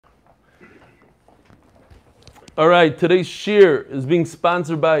All right, today's shir is being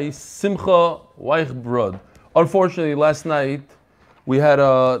sponsored by Simcha Weichbrod. Unfortunately, last night we had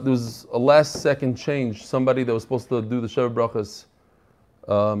there was a last-second change. Somebody that was supposed to do the Sheva Brachas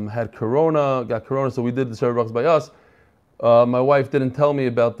got corona, so we did the Sheva Brachas by us. My wife didn't tell me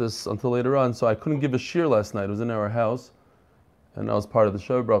about this until later on, so I couldn't give a shir last night. It was in our house, and I was part of the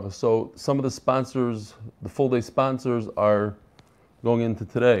Sheva Brachas. So some of the sponsors, the full-day sponsors, are going into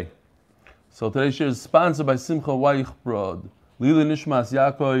today. So today's shir is sponsored by Simcha Weichbrod. Lili Nishmas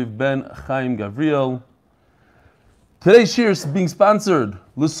Yaakov ben Chaim Gavriel. Today's shir is being sponsored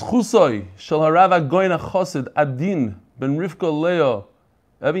L'schusoi Shel Harav Goyin HaChassid Adin ben Rivka Leo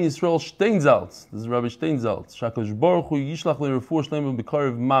Eben Yisrael Steinsaltz. This is Rabbi Steinsaltz. Shakadosh Baruch Hu Yishlach LeRefuah Shlema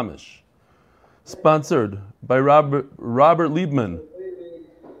B'Karev Mamish. Sponsored by Robert Liebman.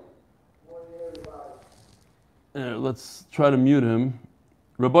 Let's try to mute him.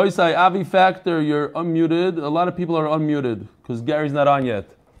 Rabbi Isai, Avi Factor, you're unmuted. A lot of people are unmuted because Gary's not on yet.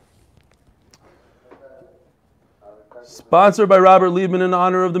 Sponsored by Robert Liebman in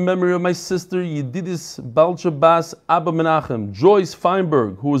honor of the memory of my sister Yedidis Balchabas Abba Menachem, Joyce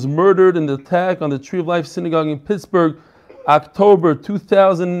Feinberg, who was murdered in the attack on the Tree of Life Synagogue in Pittsburgh, October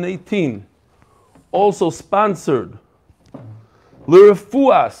 2018. Also sponsored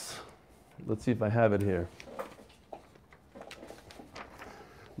L'Refuas. Let's see if I have it here.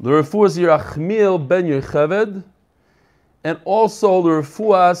 L'Refuas Yerachmiel ben Yocheved, and also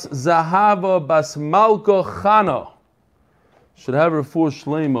L'Refuas Zahava Bas Malka Chana. Should have Refuah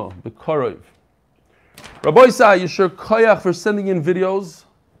Shlema B'Karev. Rabbi Isai, Yeshur Koyach for sending in videos.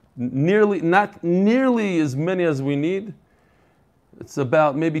 Not nearly as many as we need. It's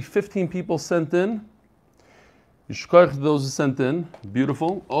about maybe 15 people sent in. Yeshur Koyach for those who sent in.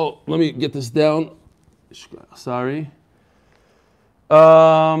 Beautiful. Oh, let me get this down. Sorry.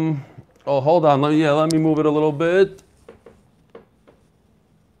 Hold on. Let me move it a little bit.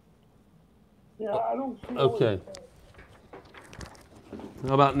 Yeah, I don't see. Okay.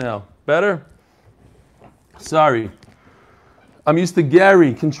 How about now? Better? Sorry. I'm used to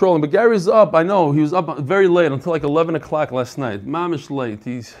Gary controlling, but Gary's up. I know he was up very late until like 11 o'clock last night. Mamish late.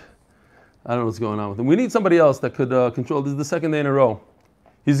 I don't know what's going on with him. We need somebody else that could control. This is the second day in a row.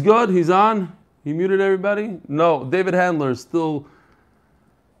 He's good. He's on. He muted everybody? No. David Handler is still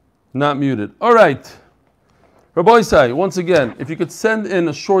not muted. All right. Rabbi Isai, once again, if you could send in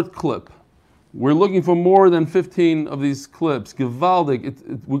a short clip. We're looking for more than 15 of these clips.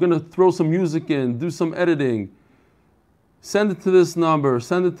 Gewaldig. We're going to throw some music in, do some editing. Send it to this number.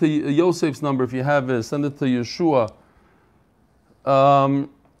 Send it to Yosef's number if you have it. Send it to Yeshua. I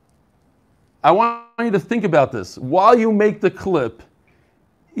want you to think about this. While you make the clip,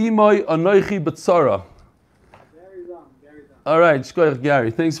 Imoi Anoichi B'tzara. Gary's on. All right, Shkoyach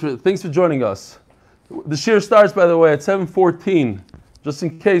Gary. Thanks for joining us. The shir starts, by the way, at 7:14. Just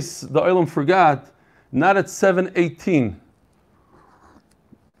in case the Olam forgot, not at 7:18.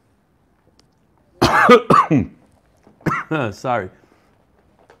 Sorry.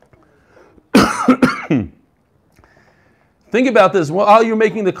 Think about this. While you're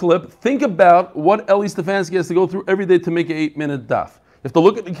making the clip, think about what Eli Stefanski has to go through every day to make an 8-minute daf. You have to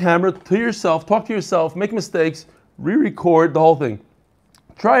look at the camera to yourself, talk to yourself, make mistakes, re-record the whole thing.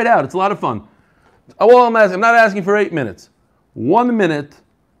 Try it out. It's a lot of fun. I'm not asking for 8 minutes. 1 minute,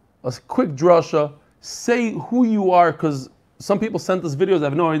 a quick drasha, say who you are, because some people sent us videos, I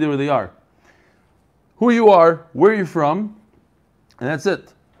have no idea where they are. Who you are, where you're from, and that's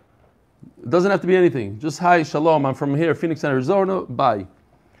it. It doesn't have to be anything. Just hi, shalom, I'm from here, Phoenix, Arizona, bye.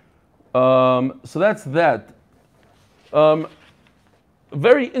 So that's that.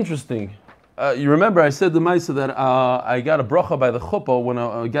 Very interesting. You remember I said to Maisa that I got a bracha by the chuppah when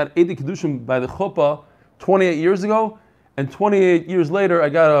I got Eidei Kedushim by the chuppah 28 years ago. And 28 years later, I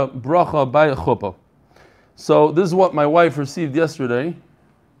got a bracha by a chuppah. So this is what my wife received yesterday.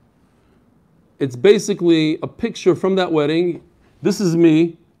 It's basically a picture from that wedding. This is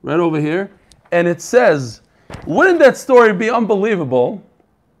me, right over here. And it says, wouldn't that story be unbelievable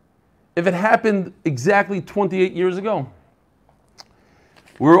if it happened exactly 28 years ago?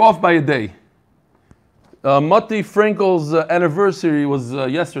 We were off by a day. Matti Frankel's anniversary was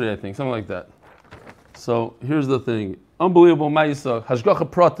yesterday, I think, something like that. So here's the thing. Unbelievable Ma'isa, Hashgacha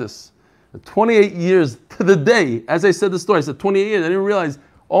Pratis. 28 years to the day. As I said the story, I said 28 years. I didn't realize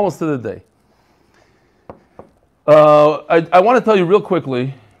almost to the day. I want to tell you real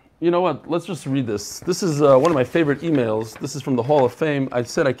quickly. You know what? Let's just read this. This is one of my favorite emails. This is from the Hall of Fame. I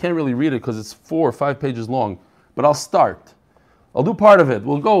said I can't really read it because it's 4 or 5 pages long. But I'll start. I'll do part of it.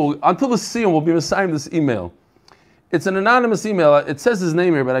 We'll go until the Siyum. We'll be assigned this email. It's an anonymous email. It says his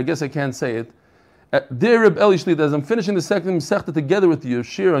name here, but I guess I can't say it. Dear Reb Eli Shlita, as I'm finishing the second Masechta together with you,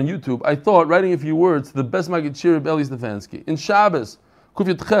 share on YouTube, I thought writing a few words to the best Maggid Shir Reb Eli Stefansky. In Shabbos, Kuf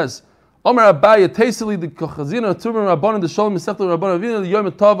Yud Ches, Omer Abaye, Teiseli, the Kochazina, Turban Rabban, the Shalom, Masechta Rabban Avina, the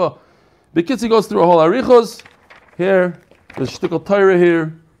Yom Tova. Bekitzi goes through a whole Arichos. Here, there's Shtickle Torah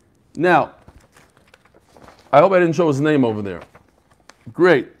here. Now, I hope I didn't show his name over there.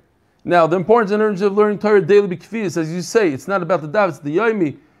 Great. Now, the importance and urgency of learning Torah daily b'kfiyas, as you say, it's not about the Dav, it's the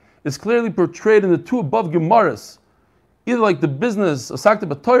Yomi. It's clearly portrayed in the two above Gemaras. Either like the business, Asakta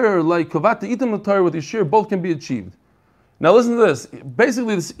B'Torah, or like Kovata Itam L'Torah with Yeshir, both can be achieved. Now listen to this.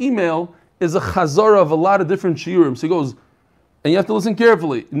 Basically, this email is a chazara of a lot of different shiurim. So he goes, and you have to listen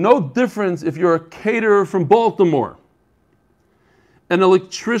carefully. No difference if you're a caterer from Baltimore, an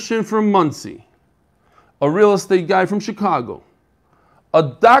electrician from Muncie, a real estate guy from Chicago, a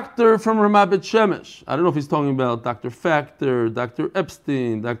doctor from Ramat Bet Shemesh. I don't know if he's talking about Dr. Factor, Dr.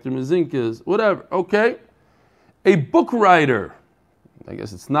 Epstein, Dr. Mazinkas, whatever, okay? A book writer, I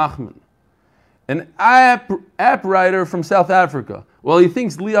guess it's Nachman. An app writer from South Africa. Well, he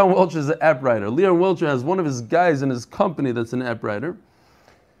thinks Leon Welcher is an app writer. Leon Welcher has one of his guys in his company that's an app writer.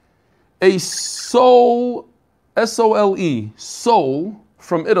 A soul, S-O-L-E, soul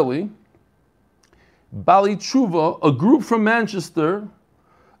from Italy. Bali Tshuva, a group from Manchester.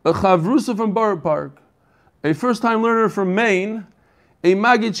 A Chavrusa from Borough Park, a first-time learner from Maine, a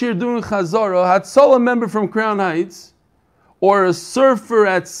Maggid Shir doing Chazara, Hatzalah member from Crown Heights, or a surfer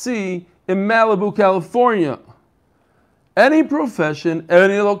at sea in Malibu, California. Any profession,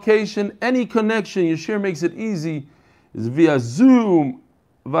 any location, any connection, Yeshir makes it easy, is via Zoom,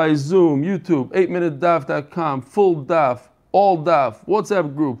 YouTube, 8minutedaf.com, full daf, all daf,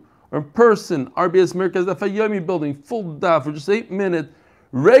 WhatsApp group, or in person, RBS Merkaz Daf Yomi building, full daf, or just 8 minutes.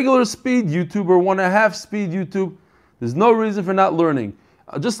 Regular speed YouTube or 1.5 speed YouTube. There's no reason for not learning.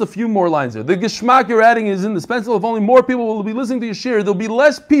 Just a few more lines here. The geschmack you're adding is indispensable. If only more people will be listening to your shir, there'll be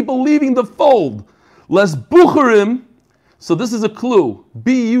less people leaving the fold. Less bucharim. So this is a clue.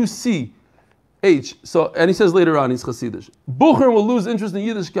 B-U-C-H. So, and he says later on, he's Hasidish. Bucharim will lose interest in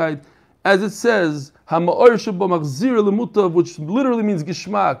Yiddishkeit, as it says, Hama'or sheba machzir lemutav, which literally means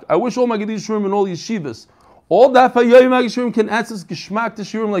geschmack. I wish all my Gedishurim and all yeshivas, all that Fayoyim can access Geshmak to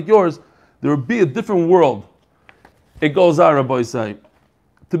Shiurim like yours, there would be a different world. It goes on, Rabbi Say.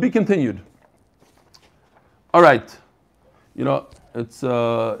 To be continued. All right. You know, it's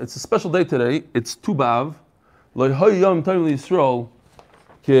a special day today. It's Tu B'Av. Lo'hoyom Tayim Yisrael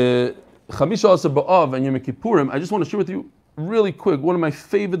ke Chamisha Asar B'Av and Yom Kippurim. I just want to share with you really quick one of my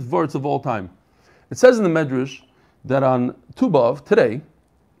favorite verses of all time. It says in the Medrash that on Tu B'Av, today,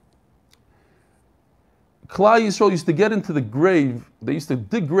 Klal Yisrael used to get into the grave. They used to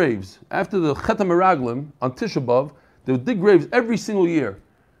dig graves after the Chet HaMeraglim on Tisha B'Av. They would dig graves every single year,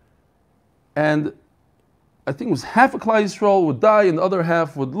 and I think it was half of Klal Yisrael would die and the other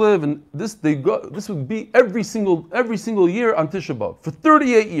half would live. And this would be every single year on Tisha B'Av for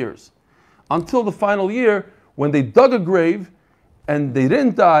 38 years, until the final year when they dug a grave and they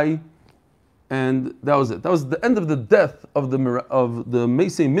didn't die, and that was it. That was the end of the death of the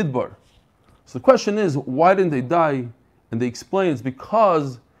Meisei Midbar. So the question is, why didn't they die? And they explain it's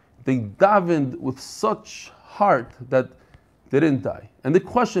because they davened with such heart that they didn't die. And the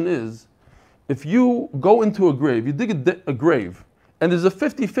question is, if you go into a grave, you dig a grave, and there's a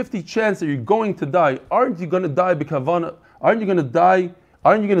 50-50 chance that you're going to die, aren't you going to die b'kavana? Aren't you going to daven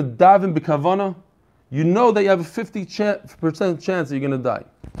b'kavana? You know that you have a 50% chance that you're going to die.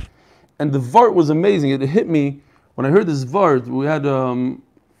 And the vart was amazing. It hit me when I heard this vart. We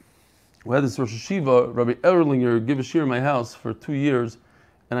had this Rosh Hashiva, Rabbi Erlinger, give a shir in my house for 2 years,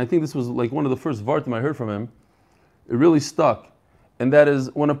 and I think this was like one of the first vartim I heard from him. It really stuck. And that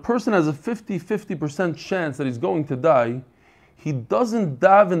is, when a person has a 50% chance that he's going to die, he doesn't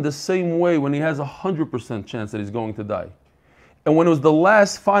daven the same way when he has a 100% chance that he's going to die. And when it was the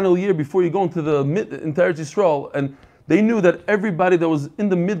last final year before you go into the entire Yisrael, and they knew that everybody that was in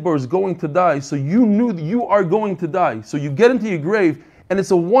the midbar is going to die, so you knew that you are going to die. So you get into your grave, and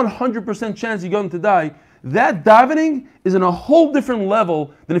it's a 100% chance you're going to die. That davening is in a whole different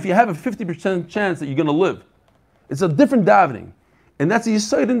level than if you have a 50% chance that you're going to live. It's a different davening. And that's the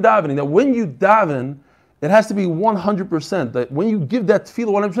Yisayid in davening, that when you daven, it has to be 100%. That when you give that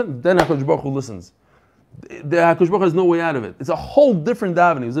tefillah 100%, then HaKadosh Baruch Hu listens. The HaKadosh Baruch Hu has no way out of it. It's a whole different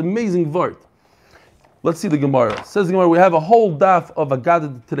davening. It's an amazing vart. Let's see the Gemara. It says the Gemara, we have a whole daf of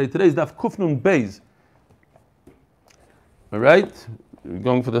Agadah today. Today's daf Kufnun Beis. All right? We're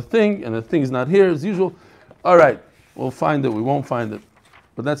going for the thing, and the thing is not here as usual. All right, we'll find it. We won't find it.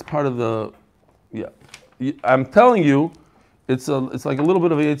 But that's part of the, yeah. I'm telling you, it's like a little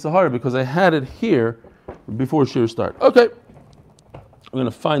bit of a Yetzer Hara because I had it here before Shir start. Okay, I'm going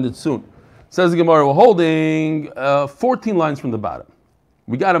to find it soon. Says the Gemara, we're holding 14 lines from the bottom.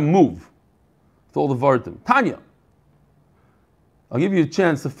 We got to move with all the Vartim. Tanya. I'll give you a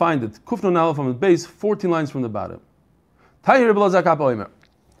chance to find it. Kufnun Aleph on the base, 14 lines from the bottom. Tanya Rebbe Elazar Kappa Omer.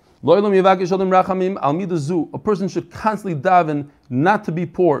 A person should constantly daven not to be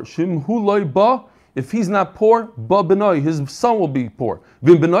poor. If he's not poor, ba benoi, his son will be poor.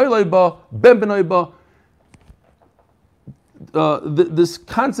 Vim benoi loy ba, ben benoi ba. This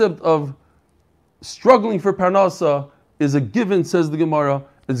concept of struggling for parnasa is a given, says the Gemara.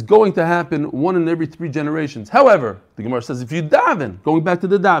 It's going to happen 1 in every 3 generations. However, the Gemara says if you daven, going back to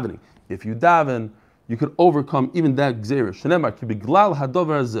the davening, if you daven, you could overcome even that gzeira. Shenemar ki biglal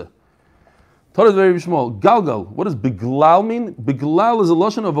hadover hazeh. Torah very small. Galgal. What does biglal mean? Biglal is a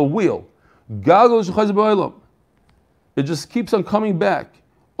lashon of a wheel. Galgal shechayz ba'olam. It just keeps on coming back.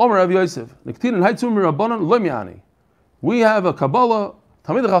 Omer Rav Yosef. Nektin and haitzum mirabanan lo mi'ani. We have a Kabbalah.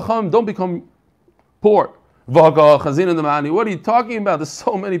 Tamid Chacham, don't become poor. Vaga chazin the ma'ani. What are you talking about? There's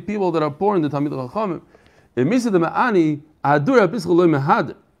so many people that are poor in the Tamid Chacham. It means the ma'ani adur apischol lo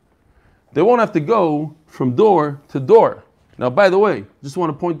mehader. They won't have to go from door to door. Now, by the way, just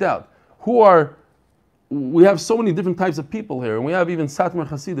want to point out, we have so many different types of people here, and we have even Satmar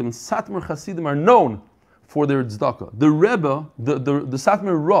Hasidim, and Satmar Hasidim are known for their tzedakah. The Rebbe, the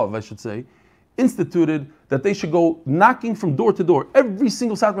Satmar Rav, I should say, instituted that they should go knocking from door to door. Every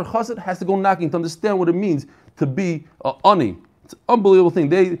single Satmar Chassid has to go knocking to understand what it means to be ani. It's an unbelievable thing.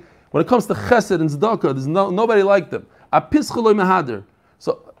 When it comes to chesed and tzedakah, there's nobody like them. Apischol lo mehader.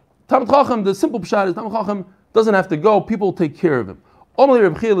 So, Talmid Chacham, the simple pshat is Talmid Chacham doesn't have to go, people will take care of him. Omali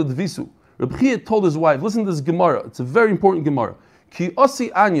Reb Chia l'dvisu. Reb Chia told his wife, listen to this Gemara, it's a very important Gemara. Ki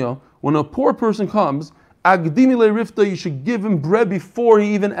osi anya, when a poor person comes, agdimi le'rifta, you should give him bread before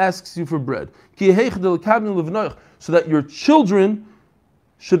he even asks you for bread. Ki heichad l'kabni l'vnoich, so that your children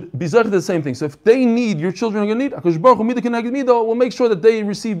should be zayich the same thing. So if they need, your children are going to need, HaKadosh Baruch Hu mida keneged mida, will make sure that they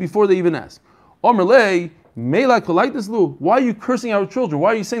receive before they even ask. Omer lei, why are you cursing our children?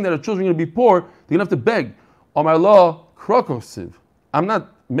 Why are you saying that our children are going to be poor? They're going to have to beg. Amar law, krokosiv. I'm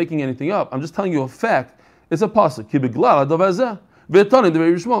not making anything up. I'm just telling you a fact. It's a pasuk.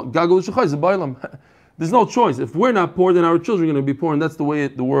 There's no choice. If we're not poor, then our children are going to be poor, and that's the way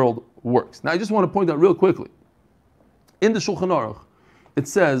the world works. Now, I just want to point out real quickly. In the Shulchan Aruch, it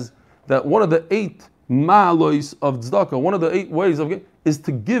says that one of the 8 ma'alois of tzedakah, one of the 8 ways of giving, is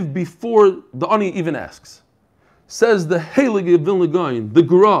to give before the ani even asks. Says the Heilige Vilna Gaon, the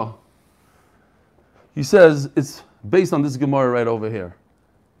Gra. He says it's based on this Gemara right over here.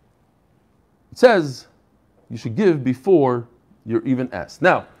 It says you should give before you're even asked.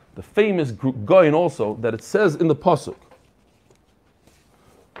 Now, the famous Gaon also that it says in the pasuk.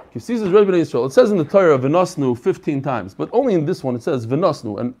 It says in the Torah V'nosnu 15 times, but only in this one it says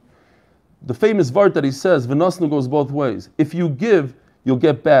V'nosnu, and the famous vart that he says V'nosnu goes both ways. If you give, you'll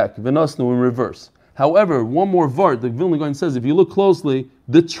get back. V'nosnu in reverse. However, one more vart, the Vilna Gaon says, if you look closely,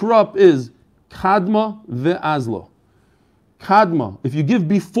 the trop is kadma ve'azlo. Kadma. If you give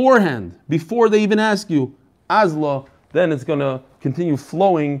beforehand, before they even ask you, azla, then it's going to continue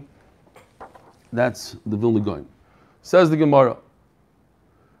flowing. That's the Vilna Gaon. Says the Gemara.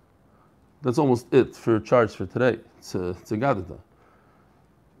 That's almost it for charts for today. It's a gadata.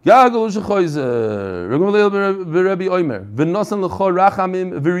 Gagol shechoyzer. Rabbi Omer. V'nosan l'cho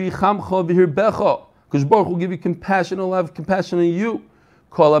rachamim v'richamcha v'hirbecha. Because Baruch will give you compassion. He'll have compassion on you.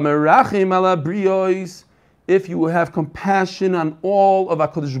 Kol hamerachim ala briyos. If you have compassion on all of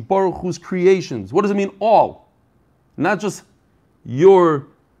HaKadosh Baruch Hu's creations. What does it mean, all? Not just your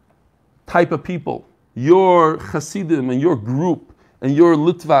type of people, your Hasidim and your group, and your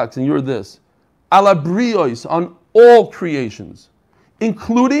Litvaks and your this. Ala briyos, on all creations,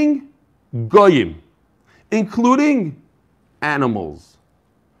 including goyim, including animals.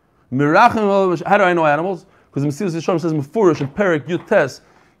 Mirachim, how do I know animals? Because Mesilas Yesharim says Mefurish in Perek Yutes,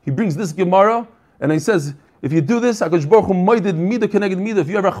 he brings this Gemara and he says, if you do this, HaKadosh Baruch Hu moided mida keneged mida. If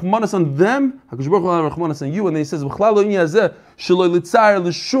you have rachmanas on them, HaKadosh Baruch Hu will have rachmanas on you. And then he says, V'chlal lo inyan hazeh shelo litzar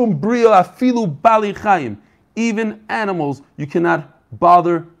l'shum brio afilu bali chayim. Even animals you cannot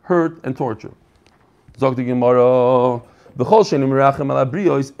bother, hurt, and torture. Zog the Gemara. V'chol she'enu mirachem ala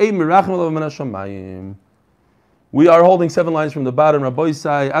brios, ein mirachem ala min hashamayim. We are holding 7 lines from the bottom. Rabbi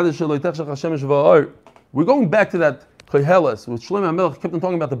Isai, Adar shelo yitechshach hashemesh va'or. We're going back to that Koheles, which Shlomo HaMelech kept on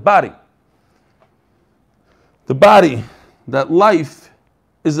talking about the body. The body, that life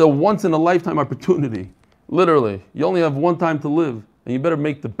is a once-in-a-lifetime opportunity. Literally. You only have one time to live, and you better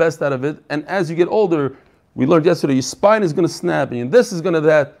make the best out of it. And as you get older, We learned yesterday your spine is going to snap, and this is going to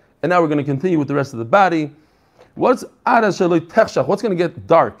that, and now we're going to continue with the rest of the body. What's going to get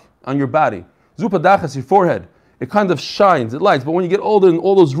dark on your body? Zupadachas, your forehead. It kind of shines, it lights, but when you get older and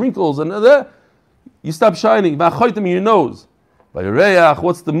all those wrinkles and you stop shining. In your nose.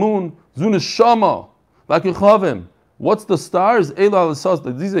 What's the moon? Zuneshama. What's the stars? These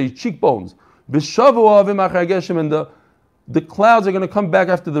are your cheekbones. And the clouds are going to come back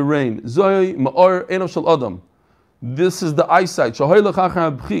after the rain. This is the eyesight.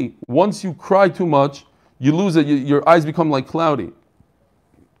 Once you cry too much, you lose it. Your eyes become like cloudy.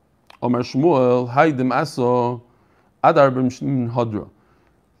 Omar Shmuel, Haydim Aso, Adar B'Mshin Hadra.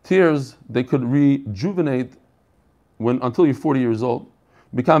 Tears, they could rejuvenate until you're 40 years old.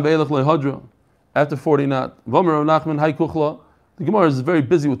 Become Ve'elach Lehadra. After 40, not. Vomer Nachman Hay Kuchla. The Gemara is very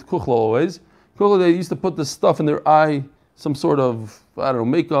busy with Kuchla always. Kuchla, they used to put this stuff in their eye, some sort of,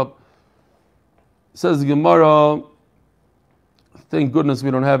 makeup. Says the Gemara, thank goodness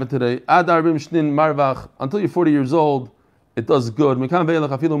we don't have it today. Adar B'Mshin Marvach. Until you're 40 years old, it does good. Mekan Ve'elach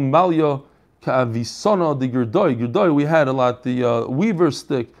Afilu Malya Ka'avisona the Gerdoi. Gerdoi, we had a lot. The weaver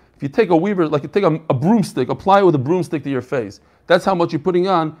stick. If you take a weaver, like you take a broomstick, apply it with a broomstick to your face. That's how much you're putting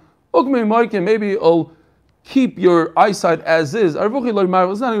on. Maybe it'll keep your eyesight as is. It's not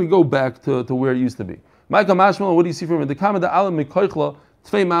going to go back to where it used to be. Micah Mashmal, what do you see from it? The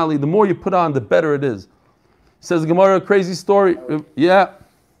more you put on, the better it is. Says the Gemara, a crazy story. Yeah.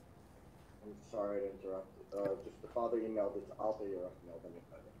 I'm sorry to interrupt. Just the father emailed it to Alta Yerachmiel Ben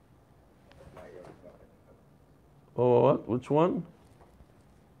Yocheved. Oh, what? Which one?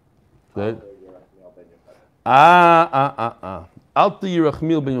 Alta Yerachmiel Ben Yocheved. Alta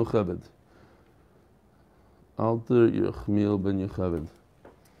Yerachmiel Ben Yocheved. Alta Yerachmiel Ben Yocheved.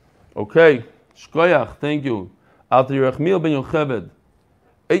 Okay. Shkoyach, thank you. Alta Yerachmiel Ben Yocheved.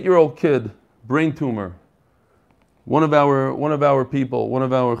 8-year-old kid, brain tumor. One of our people, one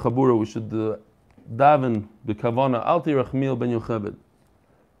of our chabura, we should daven b'kavana. Alta Yerachmiel Ben Yocheved.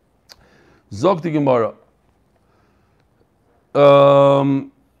 Zok the Gemara.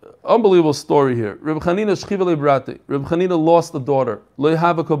 Unbelievable story here. Reb Chanina shchiva lebrate. Reb Chanina lost a daughter. Lo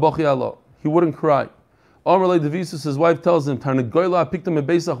yehava kabochi Allah. He wouldn't cry. Amar le Devisus, his wife tells him, Tarnagoyla picked him a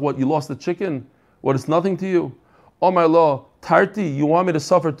besach. What, you lost the chicken? What, it's nothing to you? Amar lo, Tarti, you want me to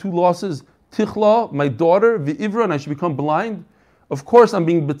suffer 2 losses? Tichla, my daughter, v'ivra, and I should become blind? Of course I'm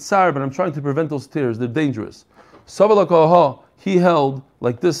being bitzar, but I'm trying to prevent those tears. They're dangerous. Savalakaha, he held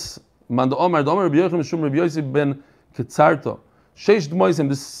like this. Manda Omar, Omar Rabbi Yochanan Shum Rabbi Yosef ben Ketzarta. Sheish D'moisim,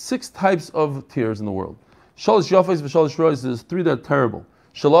 there's 6 types of tears in the world. Shalish Yafais v'Shalish Rois, there's 3 that are terrible.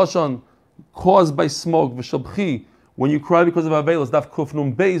 Shaloshan, caused by smoke, v'Shabchi, when you cry because of Avelos, Daf Kuf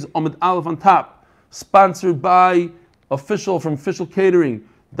Nun Beis, Omid Aleph on top. Sponsored by official from Official Catering.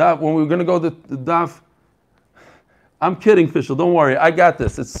 Daf, when we were going to go to the Daf, I'm kidding, Official, don't worry, I got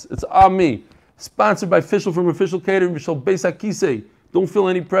this, it's on me. Sponsored by Official from Official Catering, V'Shal Beis HaKisei. Don't feel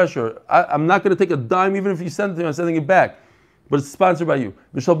any pressure. I'm not going to take a dime, even if you send it to me, I'm sending it back. But it's sponsored by you.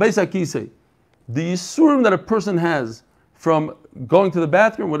 V'Shal Beis HaKisei. The Yisurim that a person has from going to the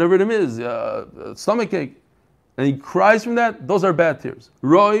bathroom, whatever it is, stomach ache, and he cries from that, those are bad tears.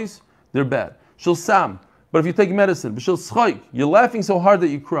 Rois, they're bad. Shil Sam, but if you take medicine, V'Shil Schaik, you're laughing so hard that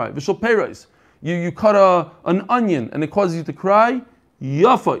you cry. V'Shil Peiros, you cut an onion and it causes you to cry,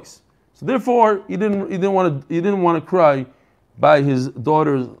 Yafais. So therefore, he didn't want to cry by his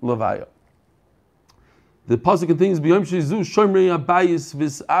daughter's levaya. The pasuk continues, B'yom shezu shomrei abayis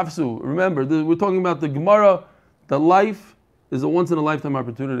v'safsu. Remember, we're talking about the Gemara. That life is a once-in-a-lifetime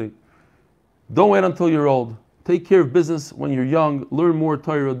opportunity. Don't wait until you're old. Take care of business when you're young. Learn more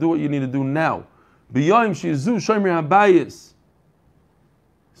Torah. Do what you need to do now. B'yom shezu shomrei abayis.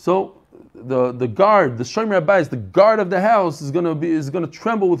 So the guard, the shomrei abayis, the guard of the house is going to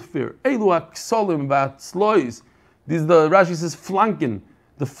tremble with fear. Elu aksolim v'atzlois. These the Rashi says flanken,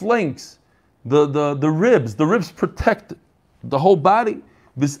 the flanks, the ribs. The ribs protect the whole body.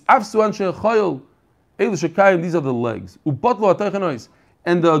 V'safsu anshe chayil. These are the legs. And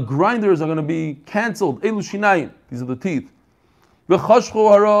the grinders are going to be cancelled. These are the teeth. Shalom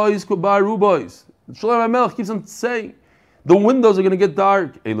HaMelech keeps on saying, the windows are going to get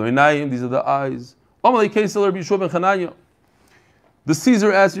dark. These are the eyes. The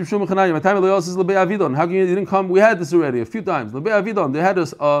Caesar asked Yeshua ben Chananya, how come you didn't come? We had this already a few times. They had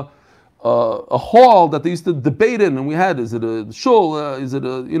a hall that they used to debate in, and we had, is it a shul? Is it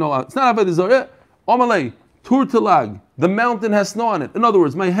a, it's not Avodah Zarah. Omalei, Tur Telag, the mountain has snow on it. In other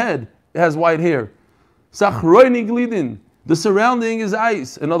words, my head has white hair. Sachroini Glidin, the surrounding is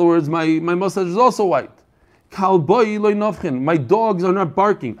ice. In other words, my mustache is also white. Kalboi Loy Novchin, my dogs are not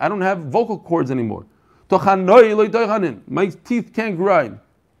barking. I don't have vocal cords anymore. My teeth can't grind.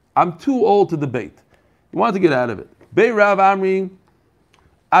 I'm too old to debate. You want to get out of it. Bei Rav Amri,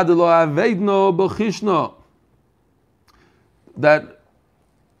 Adelo Aveidno Bechishno. That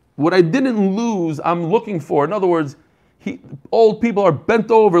what I didn't lose, I'm looking for. In other words, old people are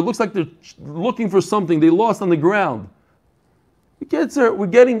bent over. It looks like they're looking for something they lost on the ground. We're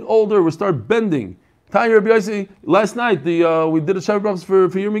getting older. We start bending. Tanya Rabbi Yossi, last night we did a Shabbat Brachos for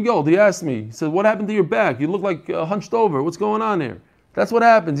Yirmi Gold. He asked me, he said, "What happened to your back? You look like hunched over. What's going on here?" That's what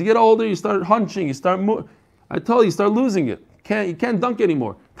happens. You get older, you start hunching, you start. I told you, you start losing it. You can't dunk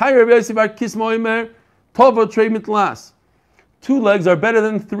anymore. Tanya Rabbi Yossi bar Kismo Imer, Tova Trei Mitlas. 2 legs are better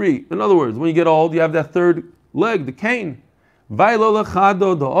than 3. In other words, when you get old, you have that third leg, the cane.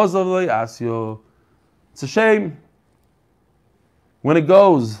 It's a shame. When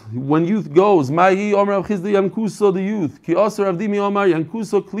youth goes, the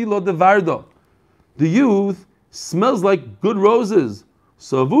youth smells like good roses.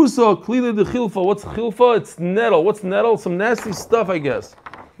 So what's chilfa? It's nettle. What's nettle? Some nasty stuff, I guess.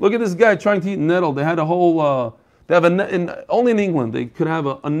 Look at this guy trying to eat nettle. They had a whole, they have only in England, they could have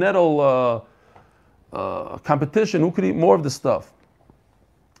a nettle competition. Who could eat more of the stuff?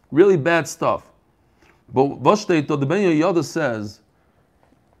 Really bad stuff. But Vashteito, the Ben Yoda says,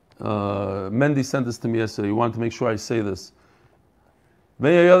 Mendy sent this to me yesterday. He wanted to make sure I say this.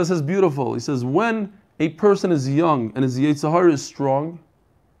 Ben Yoda says beautiful. He says, when a person is young and his Yetzer Hara is strong,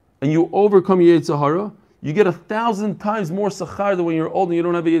 and you overcome your Yetzer Hara, you get 1,000 times more sachar than when you're old and you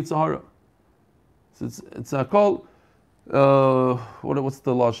don't have a Yetzer Hara. So it's called, what's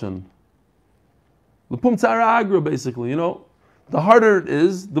the lashon? L'pum tzara agra, basically. You know, the harder it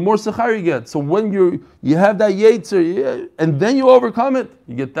is, the more sachar you get. So when you have that Yetzer, and then you overcome it,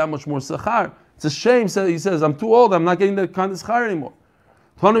 you get that much more sachar. It's a shame. So he says, I'm too old. I'm not getting that kind of sachar anymore.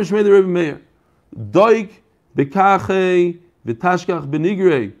 Tanav Shmei the Rebbe Meir, doik bekache v'tashkach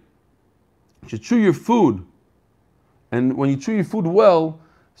benigrei. You should chew your food, and when you chew your food well,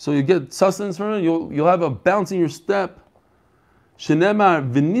 so you get sustenance from it, you'll have a bounce in your step. Shenemar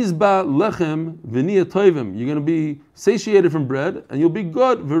v'nizba lechem v'niyah toivim. You're going to be satiated from bread, and you'll be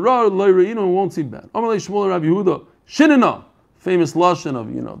good. V'rar lo'reinu, and won't see bad. Amalei Shmuel Rabbi Yehuda Shinina, famous lashon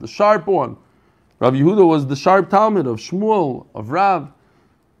of the sharp one. Rabbi Yehuda was the sharp Talmud of Shmuel of Rav.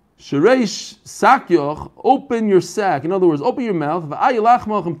 Shereish sakyoch, open your sack. In other words, open your mouth.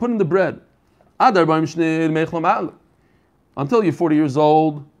 V'ayilachmach, and put in the bread. Adar b'ayim shnei meichlam al. Until you're 40 years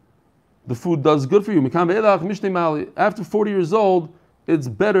old, the food does good for you. After 40 years old, it's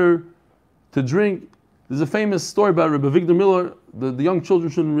better to drink. There's a famous story about Rabbi Victor Miller. The young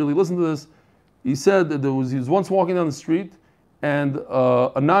children shouldn't really listen to this. He said that he was once walking down the street, and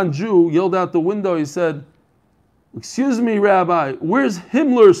a non-Jew yelled out the window. He said, "Excuse me, Rabbi, where's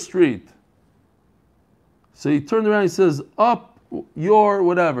Himmler Street?" So he turned around and he says, "Up your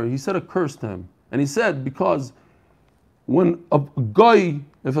whatever." He said a curse to him. And he said, because when a guy,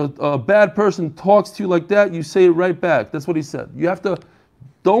 if a bad person talks to you like that, you say it right back. That's what he said. You have to,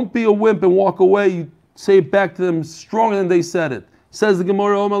 don't be a wimp and walk away. You say it back to them stronger than they said it. Says the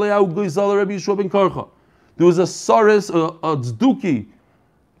Gemara, there was a saris, a tzduki,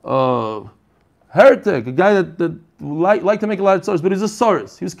 heretic, a guy that liked to make a lot of saris, but he's a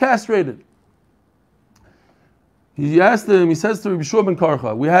saris. He was castrated. He asked him, he says to Rabbi Yeshua ben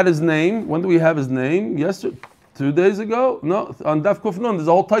Karcha, we had his name. When do we have his name? Yesterday. 2 days ago? No, on Daf Kuf Nun, there's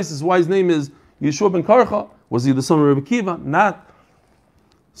a whole thesis why his name is Yeshua ben Karcha. Was he the son of Rabbi Kiva? Not.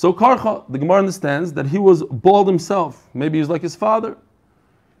 So Karcha, the Gemara understands that he was bald himself. Maybe he was like his father.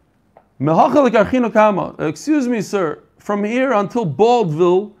 Excuse me, sir, from here until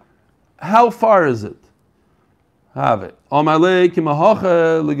Baldville, how far is it? Have it.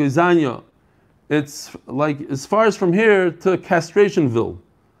 It's like as far as from here to Castrationville.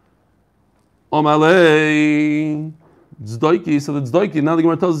 Omalei Tzdoiki, so the Tzdoiki, now the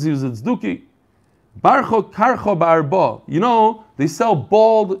Gemara tells us he was a Tzduki. Barcho Karcho Barba. You know, they sell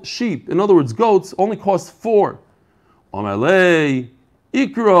bald sheep. In other words, goats only cost 4. Omalei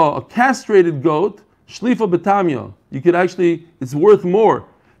Ikra, a castrated goat, Shlifa Betamia. You could actually, it's worth more.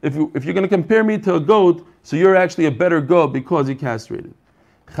 If you're going to compare me to a goat, so you're actually a better goat because you're castrated.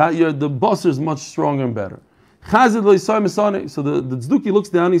 The basar is much stronger and better. So the Tzduki looks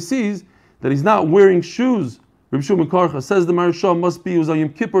down, he sees that he's not wearing shoes. Rabbi Shimon Karcha says the Maharsha must be Yom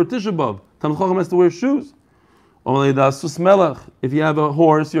Kippur Tisha B'Av. Talmid Chacham has to wear shoes. If you have a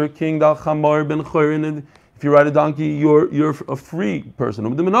horse, you're a king. If you ride a donkey, you're a free person.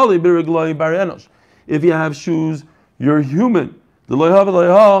 If you have shoes, you're human.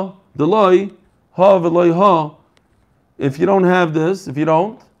 If you don't have this, if you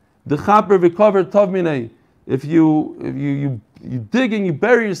don't, The chaper v'kover tov minei. If you dig and you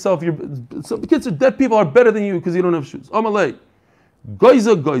bury yourself, some kids are dead people are better than you because you don't have shoes. Amalei,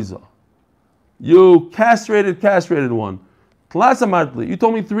 goiza. You castrated one. Klas amartli. You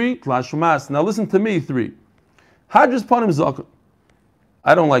told me 3. Klas shumas. Now listen to me 3. Hadras panim zaken.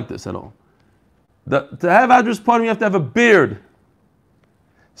 I don't like this at all. To have hadras panim, you have to have a beard.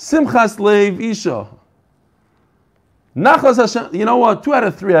 Simchas leiv isha. Nachas Hashem. You know what? 2 out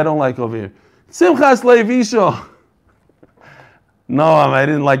of 3 I don't like over here. Simchas leiv isha. No, I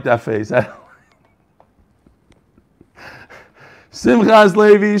didn't like that face. Simchas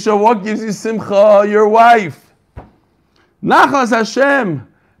leiv isha. What gives you simcha? Your wife. Nachas Hashem.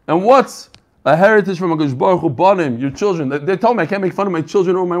 And what's a heritage from HaKadosh Baruch Hu Banim? Your children. They told me I can't make fun of my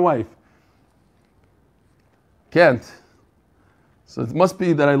children or my wife. Can't. So it must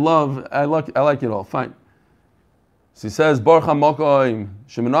be that I like it all. Fine. So he says, Baruch HaMakoim,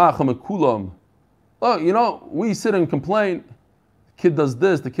 Sheminacham Kulam. Oh, you know, we sit and complain. The kid does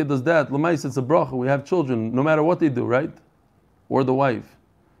this, the kid does that. Lamais, it's a bracha. We have children, no matter what they do, right? Or the wife.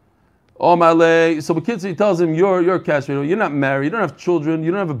 Oh, Malay. So the kid, he tells him, you're castrated. You're not married. You don't have children.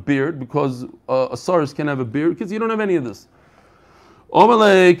 You don't have a beard because a Saris can have a beard. Kids, you don't have any of this. Oh,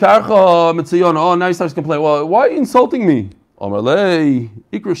 Malay. Karcha Mitzayon. Oh, now he starts complaining. Well, why are you insulting me? Oh, Malay.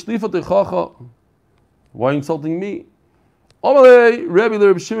 Ikra Shlifa Techacha. Why are you insulting me? So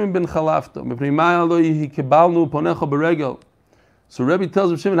Rebbe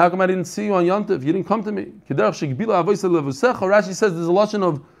tells Shimon, how come I didn't see you on Yontif? You didn't come to me. Rashi says there's a lesson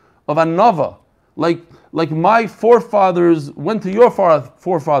of anava. Like my forefathers went to your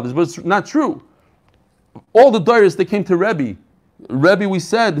forefathers, but it's not true. All the Dairis, they came to Rebbe. Rebbe, we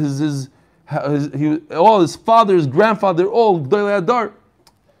said, all his father, his grandfather, all Dailei Adar.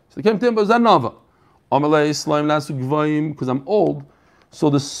 So they came to him, but it was anava. Because I'm old, so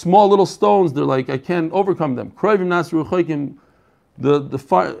the small little stones, they're like I can't overcome them.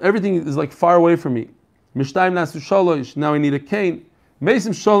 Everything is like far away from me. Now I need a cane. This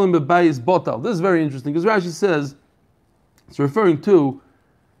is very interesting because Rashi says it's referring to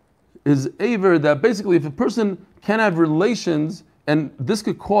is aver that basically if a person can't have relations and this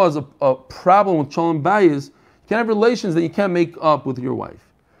could cause a problem with shalom bayis, you can't have relations that you can't make up with your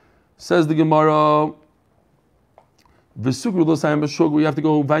wife. Says the Gemara. We have to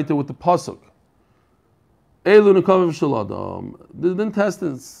go weiter with the pasuk. The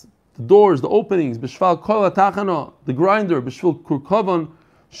intestines, the doors, the openings, the grinder,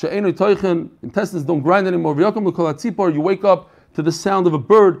 intestines don't grind anymore. You wake up to the sound of a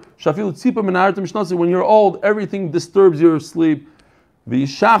bird. When you're old, everything disturbs your sleep. You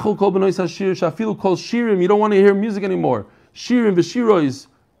don't want to hear music anymore. Shirim v'shirois,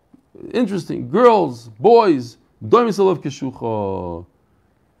 interesting. Girls, boys. Doimisalov Keshucha.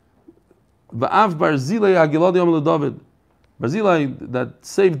 Va'av Barzilai Agilad Yom LeDavid. Barzilai that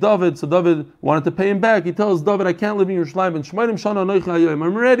saved David, so David wanted to pay him back. He tells David, I can't live in Yerushalayim. And Shmeirim Shana Noicha Hayom. I'm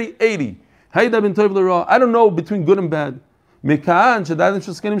already 80. Hayda ben Tov L'Ra. I don't know between good and bad. Mekaan Shadad and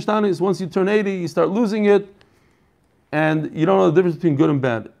Shaskenim Shtanis. Once you turn 80, you start losing it, and you don't know the difference between good and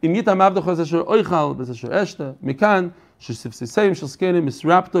bad. Im Yitam Avdachos Asher Oichal B'Asher Eshta. Mekaan Shesifseim Shaskenim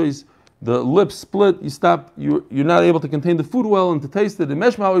Misraptois. The lips split, you stop, you're not able to contain the food well and to taste it. The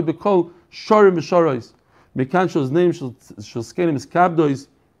meshma'oi bekol sharim v'sharais. Mekanshos name shoskenim is kabdois.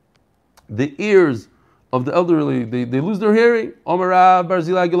 The ears of the elderly, they lose their hearing. Omarav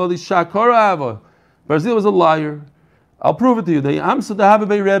Barzilai Gelodi Shakara Ava. Barzilai was a liar. I'll prove it to you.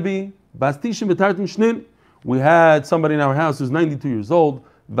 We had somebody in our house who's 92 years old.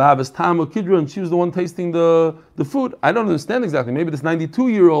 And she was the one tasting the food. I don't understand exactly. Maybe this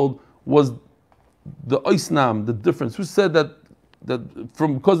 92-year-old was the oisnam, the difference. Who said that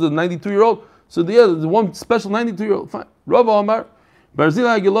from because of the 92-year-old? So the one special 92-year-old. Fine. Rava Omar,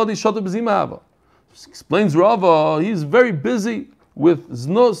 Barzilai Gelodi Shata B'zima Hava. Explains Rava, he's very busy with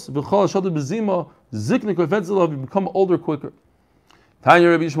znos v'chol Shata B'zima, ziknik v'fetzelav, you become older quicker. Tanya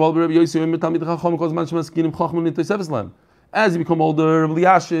Rabbi Yishmael Rabbi Yossi Talmid Chacham Kol Zman Shemaskinim Chacham Nitosef Islam. As you become older, Rabbi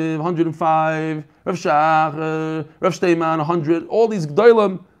Yashiv 105, Rav Shach, Rav Shteiman 100, all these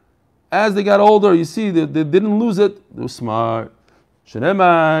gdolim. As they got older, you see they didn't lose it. They were smart. So there's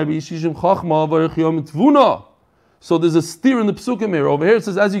a steer in the psukim here. Over here it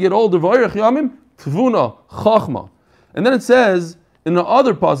says, as you get older, and then it says in the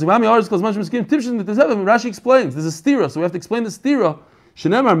other pasuk, Rashi explains there's a stira, so we have to explain the stira.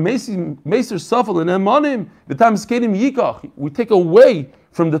 We take away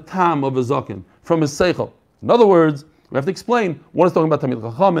from the tam of a zaken, from his seichel. In other words, we have to explain. One is talking about Tamid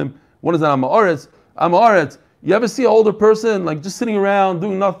Chachamim. One is Am Haaretz. Am Haaretz, You ever see an older person like just sitting around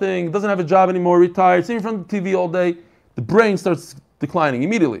doing nothing, doesn't have a job anymore, retired, sitting in front of the TV all day? The brain starts declining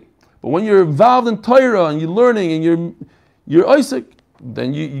immediately. But when you're involved in Torah and you're learning and you're Isaac,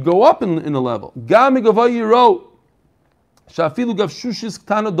 then you go up in the level.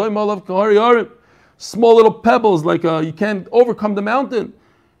 Small little pebbles, like you can't overcome the mountain.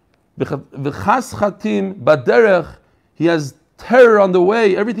 He has terror on the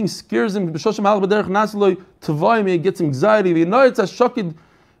way. Everything scares him. He gets anxiety.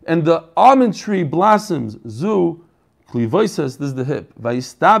 And the almond tree blossoms. Zu, this is the hip.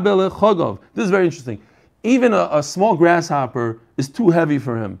 This is very interesting. Even a small grasshopper is too heavy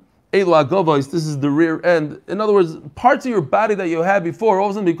for him. This is the rear end. In other words, parts of your body that you had before all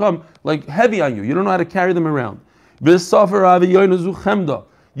of a sudden become like heavy on you. You don't know how to carry them around. You lose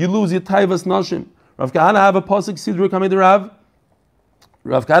your taivas nashim. Rav Kahana have a pasuk sidru kamei Rav.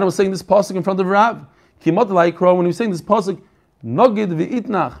 Rav Kahana was saying this pasuk in front of Rav. Kimot laikro, when he was saying this pasuk, nogid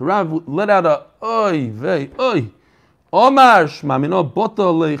v'itnach. Rav let out a oy vey oy. Omar shmamino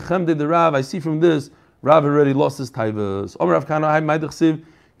boto leichem de Rav. I see from this Rav already lost his taivas. Omar Rav Kahana hay ma'idachsiv.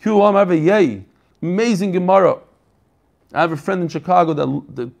 Amazing Gemara. I have a friend in Chicago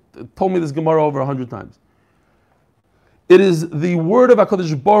that told me this Gemara over 100 times. It is the word of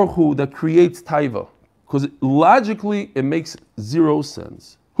HaKadosh Baruch Hu that creates taiva, because logically it makes zero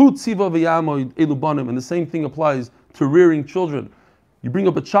sense. Hu tziva v'yamoid elubanim, and the same thing applies to rearing children. You bring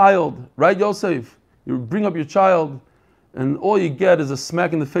up a child, right, Yosef? You bring up your child, and all you get is a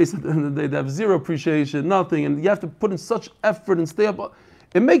smack in the face at the end of the day. They have zero appreciation, nothing, and you have to put in such effort and stay up.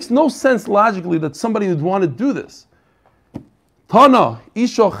 It makes no sense logically that somebody would want to do this. Tana,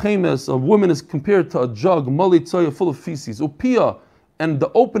 Isha Chemes, a woman is compared to a jug, Mali Tzoya, full of feces. Upia, and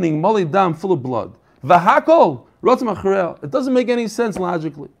the opening, Mali Dam, full of blood. Vahakol, Rotzim Acharel. It doesn't make any sense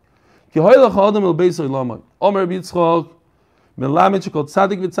logically. Kihoylach Adam el Beisoy Lamay. Omer Bitzchok, Melamed Shekot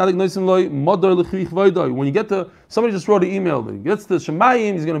Tzadik v'Tzadik Noisim Loi, Modor L'chivich Voidoi. When you get to, somebody just wrote an email, he gets to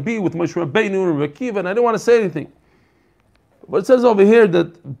Shemayim, he's going to be with Moshe Rabbeinu and Rebbe Akiva, and I didn't want to say anything. But it says over here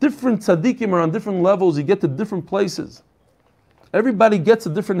that different tzaddikim are on different levels, you get to different places. Everybody gets a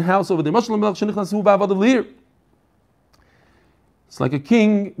different house over there. It's like a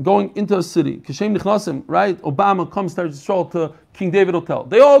king going into a city. Kishem Nichnasim, right? Obama comes to King David Hotel.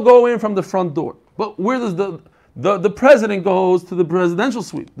 They all go in from the front door. But where does the president goes to the presidential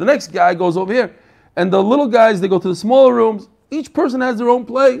suite? The next guy goes over here. And the little guys, they go to the smaller rooms. Each person has their own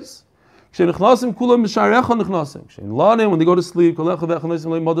place. When they go to sleep,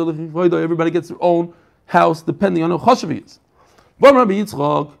 everybody gets their own house depending on how chashav he is. I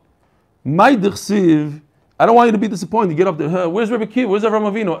don't want you to be disappointed. You get up there, where's Rebbe Kiva? Where's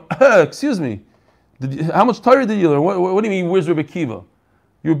Avraham Avinu? Excuse me. How much Torah did you learn? What do you mean, where's Rebbe Kiva?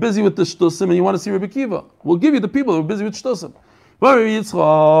 You're busy with the shtusim and you want to see Rebbe Kiva. We'll give you the people who are busy with shtusim.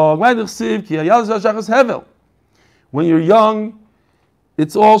 When you're young,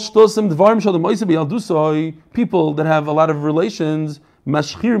 it's all shtosim dvarim shalom oisabi aldusoi, people that have a lot of relations.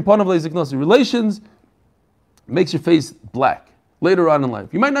 Mashchirim panav leiziknosi. Relations makes your face black later on in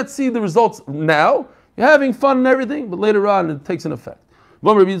life. You might not see the results now. You're having fun and everything, but later on it takes an effect.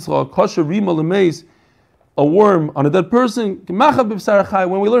 A worm on a dead person. When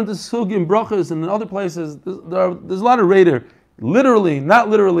we learn this sugi in brachas and in other places, there's a lot of radar. Literally, not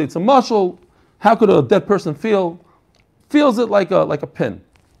literally. It's a mashal. How could a dead person feel? Feels it like a pin.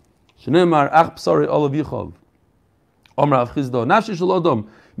 Shneimar ach psari olav yichov. Omar av chizdo. Nafshi shel odom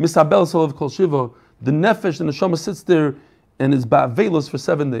misabel solav kol shiva. The nefesh and the neshama sits there and is ba'avelos for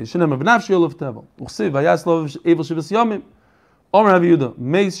 7 days. Shneimar v'nafshi olav tevel. Uchsiv vayas lov evel shivas yomim. Omar av Yehuda.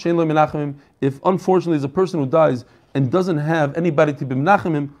 Meis shein lo menachemim. If unfortunately is a person who dies and doesn't have anybody to be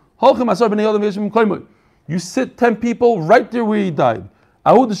menachemim, holchem asar b'nei odom v'yeshim koimoy. You sit 10 people right there where he died.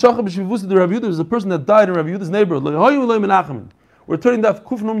 Ahud Shachab B'Shivus de Rav Yehuda is a person that died in Rav Yehuda's neighborhood. We're turning that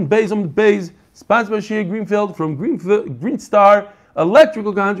Kufnum Beis, sponsored by Shia Greenfield from Green Star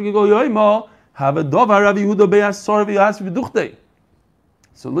Electrical Country. Go Yoimo have a Dovar Rav Yehuda Be'asor V'Yas V'Duchte.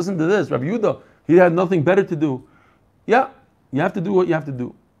 So listen to this, Rav Yehuda. He had nothing better to do. Yeah, you have to do what you have to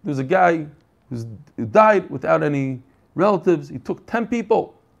do. There's a guy who died without any relatives. He took 10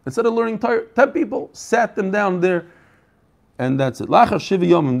 people instead of learning Torah. 10 people sat them down there. And that's it. Lachar Shiva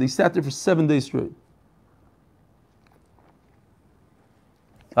Yomim. They sat there for 7 days straight.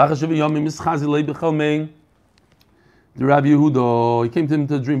 Lachar Shiva Yomim. Mischazi lei b'chel mein. The Rabbi Yehuda, he came to him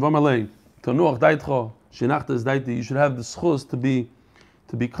to a dream. Vamalei. Tanuach daitcho. Shenachta is daiti. You should have the schus to be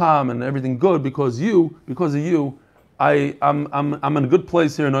calm and everything good because of you, I'm in a good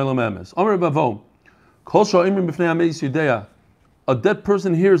place here in Olam Emes. Omer Bavo. Kol sho'imrim b'fnei ameis yudea. a dead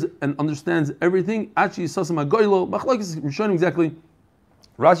person hears and understands everything. Actually, exactly.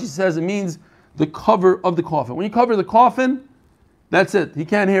 Rashi says it means the cover of the coffin. When you cover the coffin, that's it. He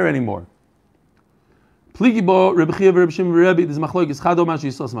can't hear anymore. When you cover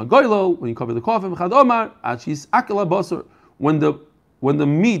the coffin, when the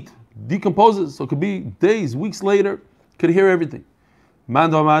meat decomposes, so it could be days, weeks later, could hear everything. His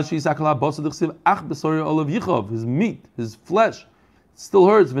meat, his flesh, still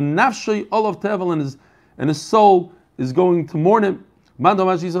hurts. And his soul is going to mourn him. It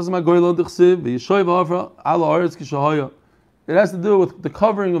has to do with the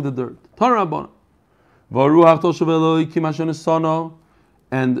covering of the dirt.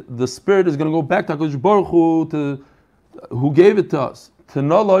 And the spirit is going to go back to HaKadosh Baruch Hu, who gave it to us.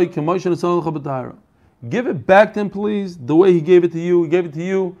 Give it back to him, please, the way he gave it to you. He gave it to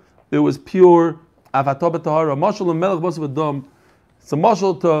you. It was pure. It's a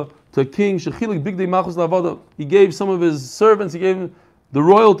mashal to king. He gave some of his servants, he gave them the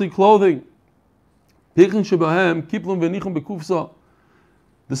royalty clothing. The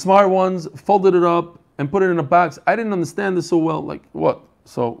smart ones folded it up and put it in a box. I didn't understand this so well. Like, what?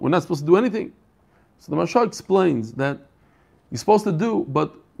 So we're not supposed to do anything? So the Mashal explains that you're supposed to do,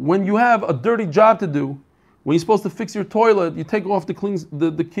 but when you have a dirty job to do, when you're supposed to fix your toilet, you take off the king's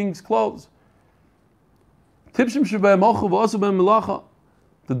clothes. The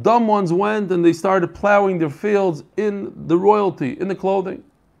dumb ones went and they started plowing their fields in the royalty, in the clothing.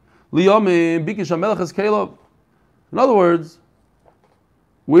 In other words,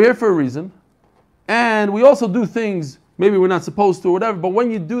 we're here for a reason, and we also do things maybe we're not supposed to or whatever, but when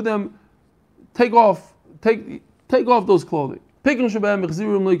you do them, take off those clothing. The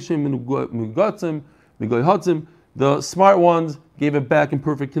smart ones gave it back in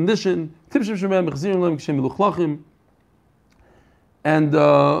perfect condition. And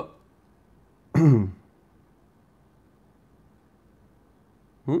okay,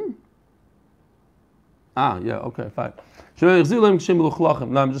 fine.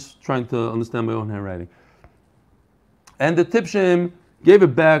 Now I'm just trying to understand my own handwriting. And the Tipshim gave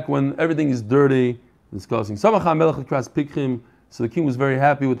it back when everything is dirty, disgusting. So the king was very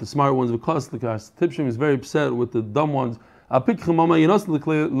happy with the smart ones because the Tipshim is very upset with the dumb ones. Let's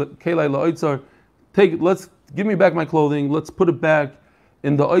give me back my clothing. Let's put it back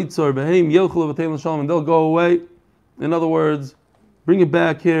in the oitzar, and they'll go away. In other words, bring it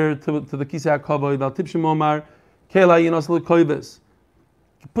back here to the Kisei HaKavod. Tipshim Omar, Kelai Yinos L'Koives.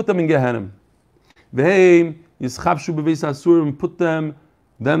 Put them in Gehenim. V'heim Yischapshu B'Veis Asurim. Put them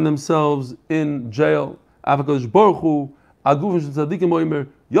themselves in jail. Avakadosh Baruch Hu, Aguvim Tzadikim Oimer,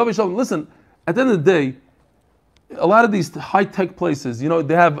 Yovi Shalom. Listen, at the end of the day, a lot of these high-tech places,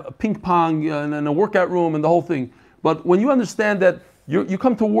 they have a ping pong and a workout room and the whole thing. But when you understand that you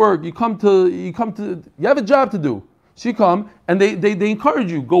come to work, you have a job to do. So you come and they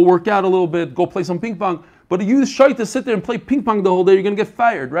encourage you, go work out a little bit, go play some ping pong. But you shy to sit there and play ping pong the whole day, you're going to get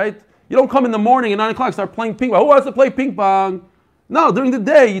fired, right? You don't come in the morning at 9 o'clock, start playing ping pong. Who wants to play ping pong? No, during the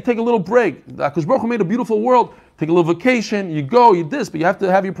day, you take a little break. Because Baruch Hu made a beautiful world. Take a little vacation, you go, you this, but you have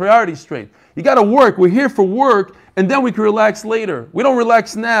to have your priorities straight. You got to work. We're here for work, and then we can relax later. We don't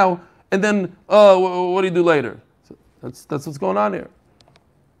relax now, and then, what do you do later? So that's what's going on here.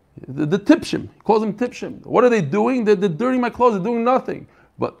 The Tipshim, he calls them Tipshim. What are they doing? They're dirtying my clothes, they're doing nothing.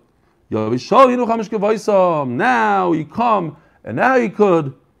 But now you come, and now you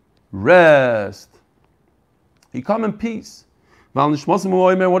could rest. You come in peace. What does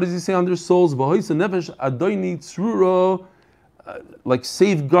he say on their souls? Like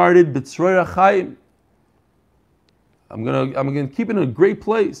safeguarded. I'm gonna keep it in a great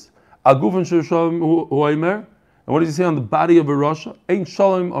place. And what does he say on the body of a Rasha? Ain't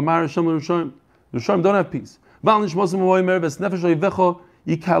shalom amar Hashem l'Rishayim. The Rishayim don't have peace. I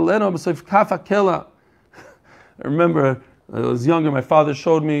remember I was younger. My father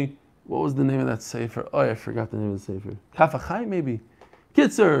showed me. What was the name of that sefer? Oh, I forgot the name of the sefer. Kaf HaChaim, maybe.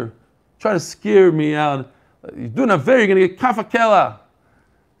 Kitzer, try to scare me out. You're doing a very, you're going to get Kaf HaKela.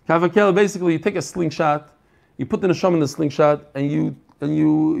 Kaf HaKela, basically, you take a slingshot, you put the neshama in the slingshot, and you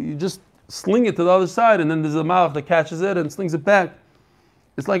just sling it to the other side, and then there's a malach that catches it and slings it back.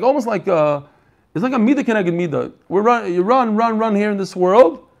 It's like almost like it's like a midah keneged midah. You run here in this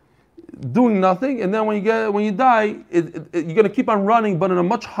world, doing nothing, and then when you die, you're going to keep on running, but at a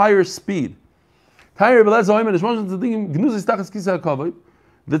much higher speed. The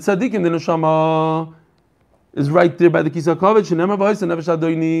tzaddikim, the neshama, is right there by the Kisei HaKavod.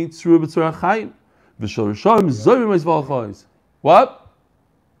 What?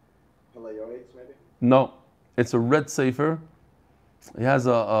 No, it's a red sefer. He has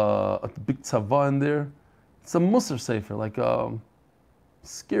a big tzava in there. It's a Musar sefer, like a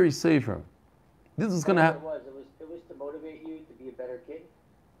scary sefer. This is gonna happen. It was to motivate you to be a better kid.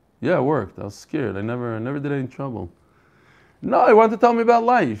 Yeah, it worked. I was scared. I never did any trouble. No, he wanted to tell me about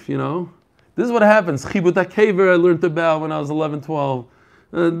life, you know. This is what happens. Chibut HaKever I learned about when I was 11, 12.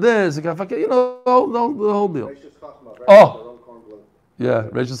 This, you know, the whole deal. Rishis Chachma, right? Oh. Their own cornbread. Yeah,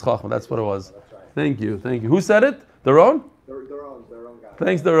 Rishis Chachma, that's what it was. That's right. Thank you. Who said it? Daron? Their own guy.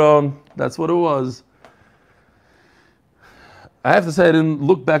 Thanks, Daron. That's what it was. I have to say I didn't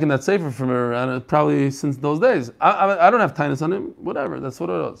look back in that sefer from her, and probably since those days. I don't have tinus on him. Whatever, that's what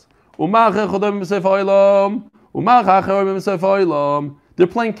it was. They're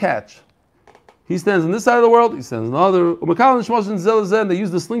playing catch. He stands on this side of the world, he stands on the other. They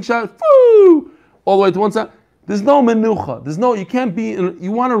use the slingshot, all the way to one side. There's no menucha. You can't be,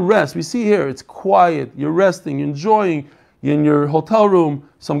 you want to rest. We see here, it's quiet, you're resting, you're enjoying, you're in your hotel room,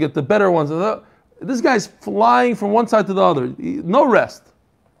 some get the better ones. This guy's flying from one side to the other. No rest.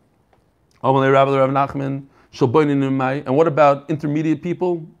 And what about intermediate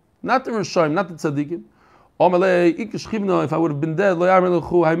people? Not the Rishonim, not the Tzaddikim. If I would have been dead, I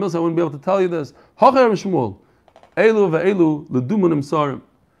wouldn't be able to tell you this.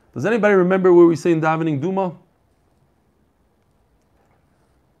 Does anybody remember where we say in davening Duma?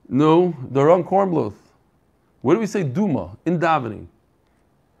 No, the wrong Kornbluth. Where do we say Duma in davening?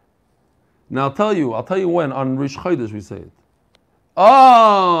 Now I'll tell you when, on Rish Chodesh we say it.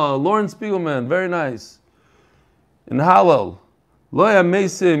 Lauren Spiegelman, very nice. In Hallel, Lo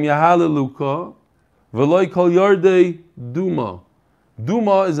yamesim yahaleluka, v'lo kol yardei Duma.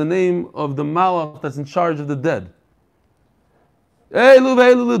 Duma is the name of the malach that's in charge of the dead. They're all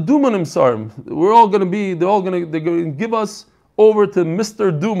going to give us over to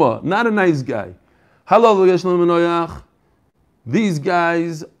Mr. Duma, not a nice guy. These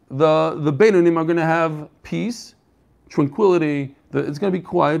guys, the Beinonim are going to have peace, tranquility, it's going to be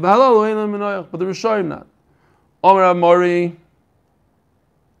quiet, but the Rishonim not. Omer Amori.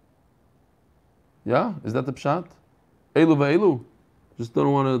 Yeah, is that the pshat? Elu ve'elu. Just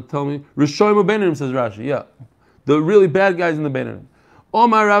don't want to tell me. Rishonim Beinonim, says Rashi. Yeah, the really bad guys in the Beinonim.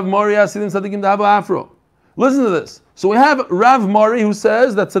 Omar Rav Mori Asidim Tzadikim Dahava Afro. Listen to this. So we have Rav Mori who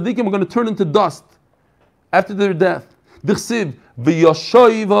says that Tzadikim are going to turn into dust after their death. Everything's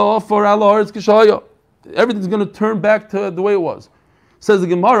going to turn back to the way it was. Says the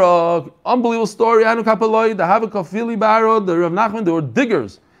Gemara, unbelievable story. The Rav Nachman, they were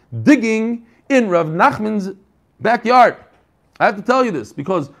diggers, digging in Rav Nachman's backyard. I have to tell you this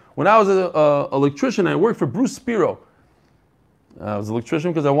because when I was an electrician, I worked for Bruce Spiro. I was an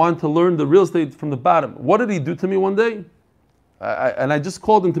electrician because I wanted to learn the real estate from the bottom. What did he do to me one day? I just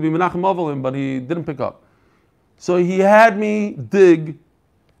called him to be Menachem Avalim, but he didn't pick up. So he had me dig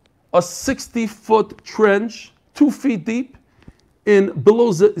a 60-foot trench, 2 feet deep, in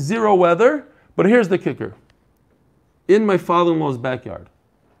below zero weather. But here's the kicker. In my father-in-law's backyard.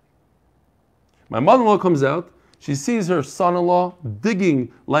 My mother-in-law comes out. She sees her son-in-law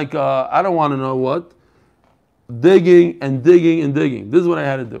digging like I don't want to know what. Digging and digging and digging. This is what I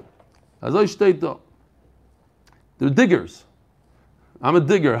had to do. They're diggers. I'm a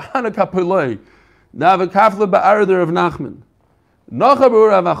digger.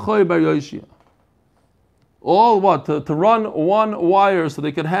 All what? To run one wire so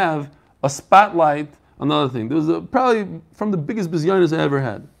they could have a spotlight. Another thing. There was probably from the biggest bizyonis I ever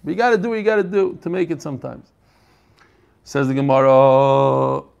had. But you got to do what you got to do to make it sometimes. Says the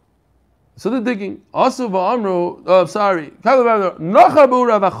Gemara. So they're digging. Also,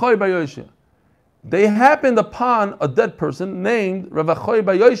 they happened upon a dead person named Rav Achoy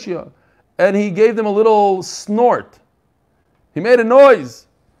bar Yoshia, and he gave them a little snort. He made a noise.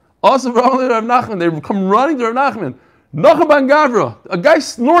 Also, Rav Nachman, they come running to Rav Nachman. Nachman ben Gavra, a guy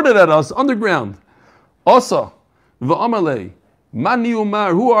snorted at us underground. Also, V'amalei, Mani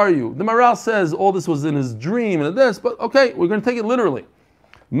Umar, who are you? The Maral says all this was in his dream and this, but okay, we're going to take it literally.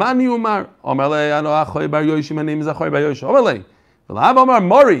 Mani Umar, Amalei, Ano Achoy bar Yoshi, my name is Achoy bar Yoshi. Amalei, V'lav Amar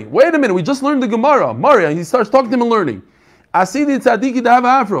Mari, wait a minute, we just learned the Gemara. Mari, and he starts talking to him and learning. Asidi tzadiki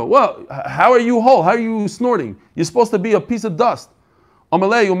dahava afro. Well, how are you whole? How are you snorting? You're supposed to be a piece of dust.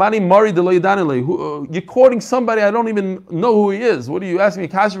 Amalei, Umani Mari de Leidanile. You're quoting somebody, I don't even know who he is. What are you asking me,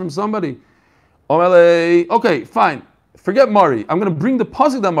 kasha from somebody? Amalei, okay, fine. Forget Mari. I'm going to bring the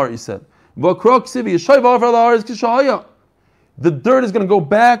pasuk that Mari said. The dirt is going to go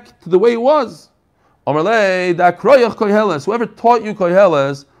back to the way it was. Whoever taught you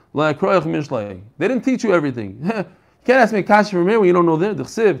koheles, they didn't teach you everything. You can't ask me a kasha from here when you don't know there. The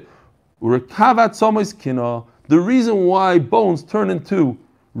The reason why bones turn into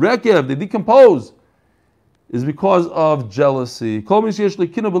rekev, they decompose, is because of jealousy. If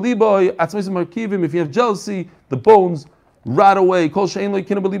you have jealousy, the bones rot away.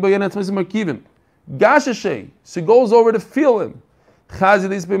 Gashashe, so he goes over to feel him.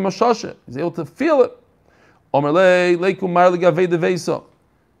 He's able to feel it.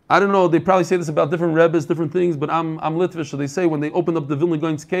 I don't know, they probably say this about different rebbes, different things, but I'm Litvish, so they say when they opened up the Vilna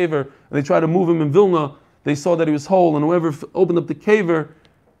Gaon's caver and they tried to move him in Vilna, they saw that he was whole, and whoever opened up the caver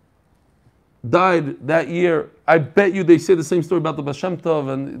died that year. I bet you they say the same story about the Bashem Tov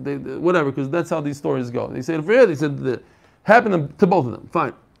and whatever, because that's how these stories go. They say it for real, they said that happened to both of them.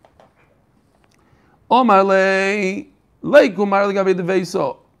 Fine. Come,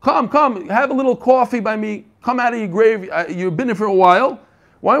 have a little coffee by me. Come out of your grave. You've been here for a while.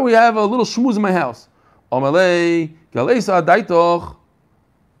 Why don't we have a little shmooze in my house?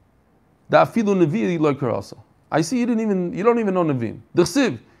 I see you don't even know Nevi'im. This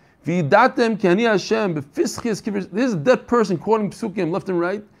is a dead person quoting psukim left and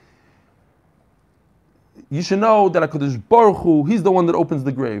right. You should know that HaKadosh Baruch Hu, He's the one that opens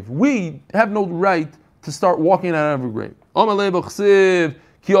the grave. We have no right to start walking out of a grave. But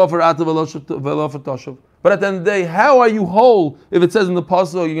at the end of the day, how are you whole if it says in the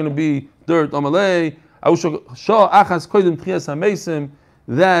pasuk you're going to be dirt?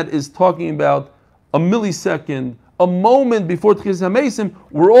 That is talking about a millisecond, a moment before Tchias HaMesim.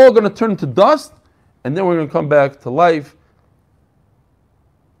 We're all going to turn to dust, and then we're going to come back to life.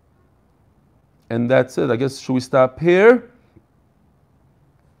 And that's it. I guess, should we stop here?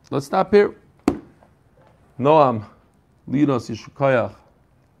 Let's stop here. Noam, lead us, Yeshukayach.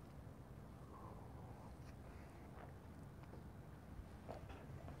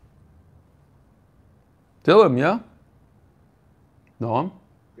 Tell him, yeah? Noam?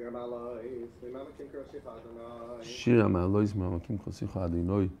 Shira ma'alois ma'amakim chosicha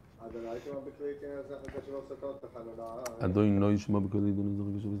Adonai. Adonai shema b'koli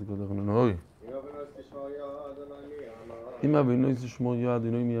Adonai. Im Avinu tishmo ya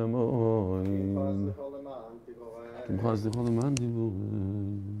Adonai mi'amoy. Kimcha slicha leman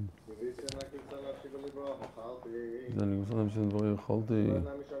divrei. Zani gusam shem dvorei cholti.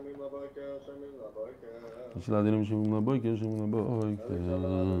 Shel Adonai shem laboyker shem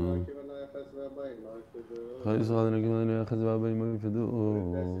laboyker. Chayis Adonai kimani achaz v'abay mo'ifedu.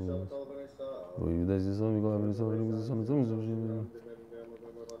 Oy v'dai zisam v'kol avinu zisam v'kol zisam v'zom zisam.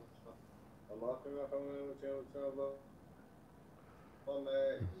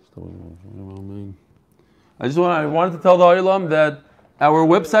 I wanted to tell the Olam that our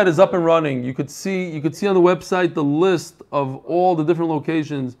website is up and running. You could see on the website the list of all the different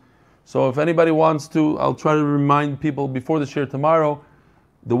locations. So if anybody wants to, I'll try to remind people before the share tomorrow.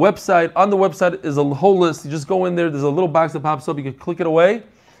 On the website is a whole list. You just go in there, there's a little box that pops up, you can click it away,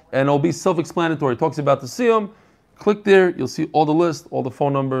 and it'll be self-explanatory. It talks about the Siyum. Click there, you'll see all the list, all the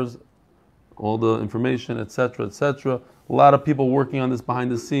phone numbers, all the information, etc., etc. A lot of people working on this behind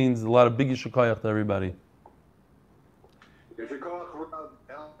the scenes. A lot of big yeshukayach to everybody.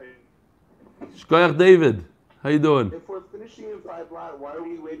 Shkoyach David, how you doing? If we're finishing in 5 lot, why are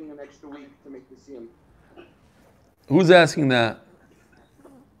we waiting an extra week to make the siyum? Who's asking that?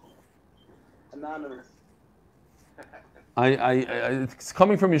 Anonymous. It's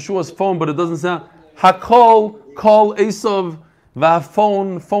coming from Yeshua's phone, but it doesn't sound. Hakol kol Esav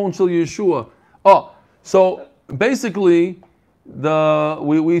v'afon phone shel Yeshua. Oh, so basically,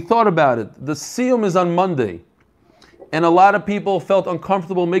 we thought about it. The siyum is on Monday, and a lot of people felt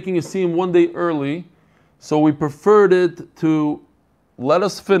uncomfortable making a siyum one day early, so we preferred it to let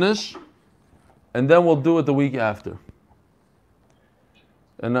us finish, and then we'll do it the week after.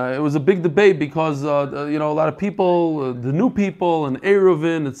 And it was a big debate because a lot of people, the new people, and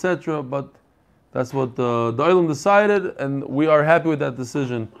Eruvin, etc. But that's what the Olam decided, and we are happy with that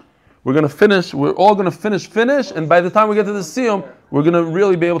decision. We're going to finish. We're all going to finish, and by the time we get to the siyum, we're going to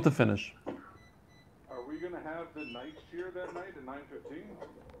really be able to finish. Are we going to have the night cheer that night at 9:15?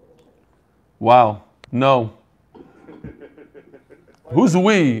 Wow. No. Who's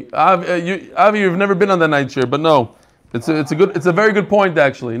we? Avi, you've never been on the night cheer, but no. It's a very good point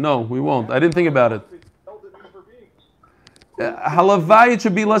actually. No, we won't. I didn't think about it. Halavai, it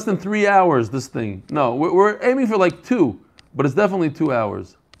should be less than 3 hours, this thing. No, we're aiming for like 2, but it's definitely 2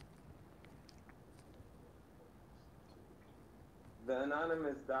 hours. The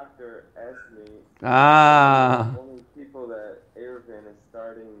anonymous doctor asked me only people that Eruvin is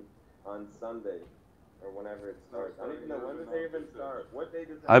starting on Sunday or whenever it starts. I don't even know, when does Eruvin start? What day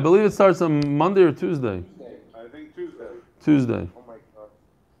does it I believe it starts on Monday or Tuesday. I think Tuesday. Tuesday. Oh my God.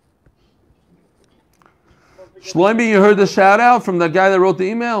 Shlomi, you heard the shout out from the guy that wrote the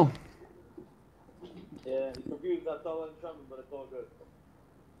email? Yeah, he's confused. That's all in trouble, but it's all good.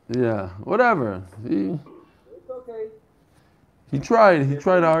 Yeah, whatever. It's okay. He tried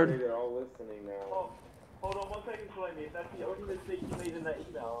hard. They're all listening now. Oh, hold on 1 second, Shlomi. If that's the only mistake you made in that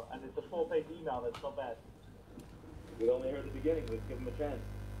email, and it's a full-page email, that's not bad. We only heard the beginning. Let's give him a chance.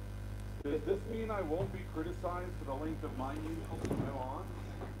 Does this mean I won't be criticized for the length of my email from now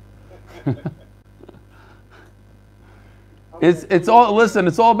on? It's all, listen,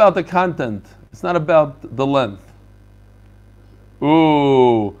 it's all about the content. It's not about the length.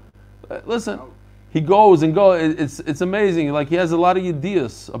 Ooh. Listen, he goes and goes. It's amazing. Like, he has a lot of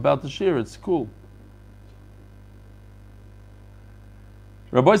ideas about the shir. It's cool.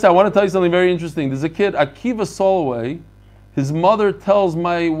 Rabbi, I want to tell you something very interesting. There's a kid, Akiva Soloway. His mother tells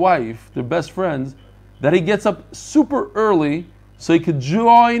my wife, their best friends, that he gets up super early so he could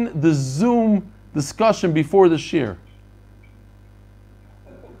join the Zoom discussion before the shir.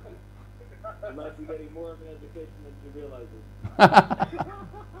 You might be getting more of an education than you realizes. Now,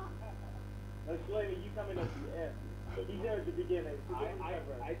 Shlomi, you come in at the end. He's there at the beginning. I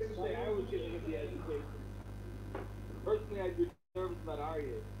didn't say I was giving him the education. Personally, I'd be nervous about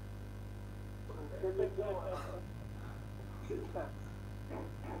Aryeh.